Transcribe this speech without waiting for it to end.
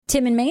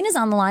Tim in Maine is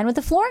on the line with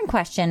a flooring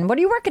question. What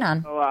are you working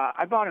on? So,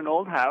 I bought an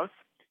old house,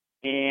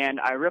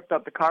 and I ripped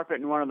up the carpet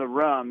in one of the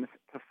rooms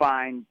to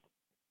find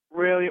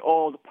really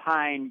old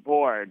pine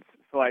boards.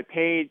 So I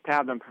paid to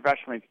have them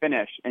professionally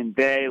finished, and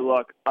they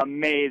look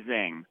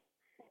amazing.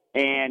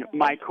 And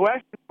my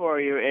question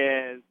for you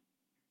is,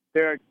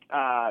 there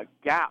are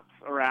gaps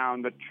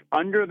around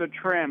under the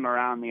trim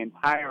around the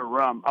entire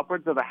room,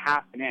 upwards of a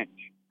half an inch.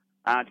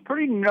 It's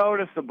pretty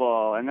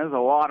noticeable, and there's a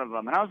lot of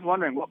them. And I was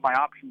wondering what my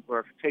options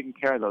were for taking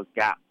care of those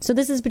gaps. So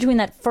this is between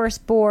that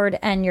first board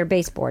and your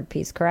baseboard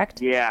piece,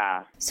 correct?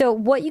 Yeah. So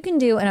what you can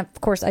do, and of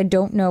course I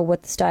don't know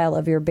what the style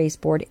of your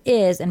baseboard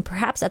is, and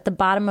perhaps at the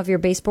bottom of your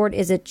baseboard,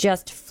 is it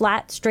just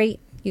flat, straight?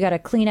 You got a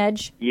clean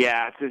edge?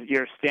 Yeah, it's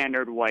your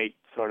standard white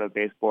sort of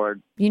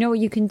baseboard. You know what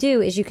you can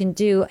do is you can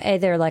do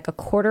either like a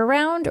quarter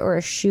round or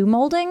a shoe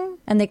molding,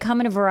 and they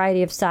come in a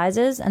variety of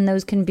sizes, and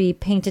those can be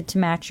painted to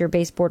match your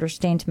baseboard or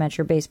stained to match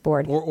your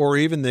baseboard. Or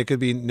even they could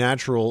be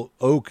natural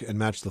oak and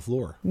match the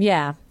floor.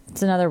 Yeah,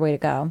 it's another way to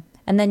go.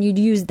 And then you'd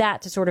use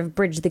that to sort of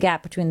bridge the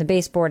gap between the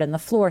baseboard and the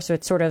floor, so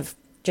it sort of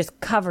just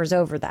covers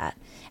over that.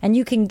 And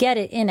you can get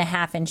it in a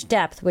half-inch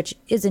depth, which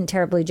isn't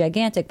terribly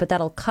gigantic, but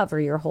that'll cover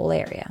your whole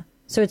area.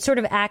 So it sort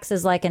of acts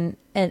as like an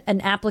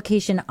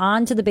application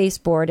onto the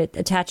baseboard. It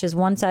attaches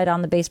one side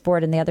on the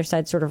baseboard and the other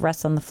side sort of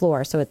rests on the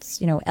floor. So it's,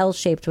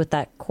 L-shaped with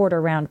that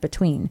quarter round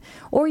between.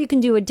 Or you can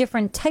do a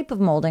different type of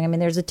molding. I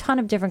mean, there's a ton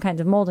of different kinds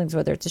of moldings,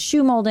 whether it's a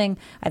shoe molding,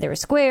 either a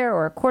square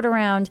or a quarter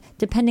round,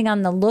 depending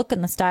on the look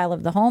and the style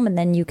of the home. And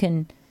then you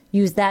can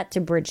use that to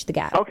bridge the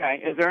gap.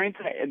 Okay. Is there any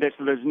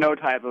so there's no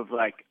type of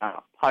like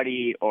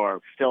putty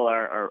or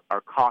filler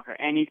or caulk or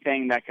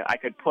anything that I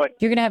could put?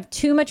 You're going to have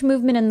too much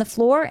movement in the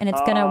floor, and it's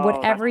going to,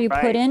 whatever you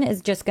put in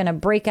is just going to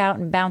break out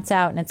and bounce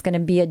out, and it's going to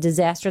be a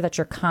disaster that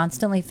you're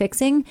constantly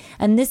fixing.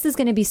 And this is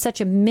going to be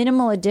such a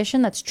minimal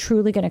addition that's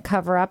truly going to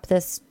cover up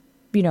this,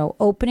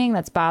 opening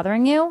that's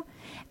bothering you,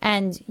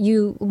 and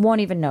you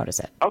won't even notice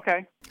it.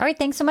 Okay. All right.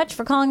 Thanks so much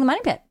for calling the Money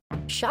Pit.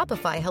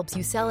 Shopify helps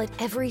you sell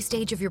at every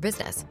stage of your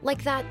business.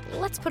 Like that,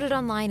 let's put it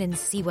online and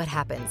see what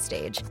happens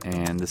stage.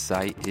 And the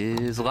site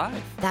is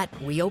live. That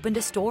we opened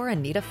a store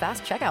and need a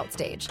fast checkout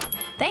stage.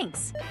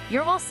 Thanks.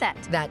 You're all set.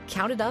 That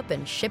count it up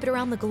and ship it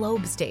around the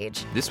globe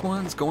stage. This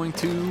one's going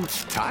to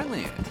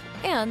Thailand.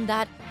 And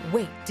that,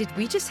 wait, did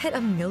we just hit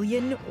 1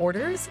 million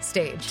orders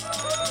stage?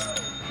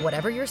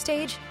 Whatever your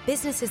stage,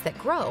 businesses that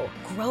grow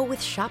with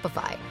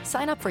Shopify.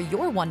 Sign up for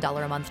your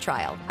 $1 a month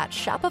trial at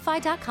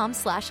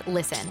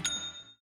shopify.com/listen.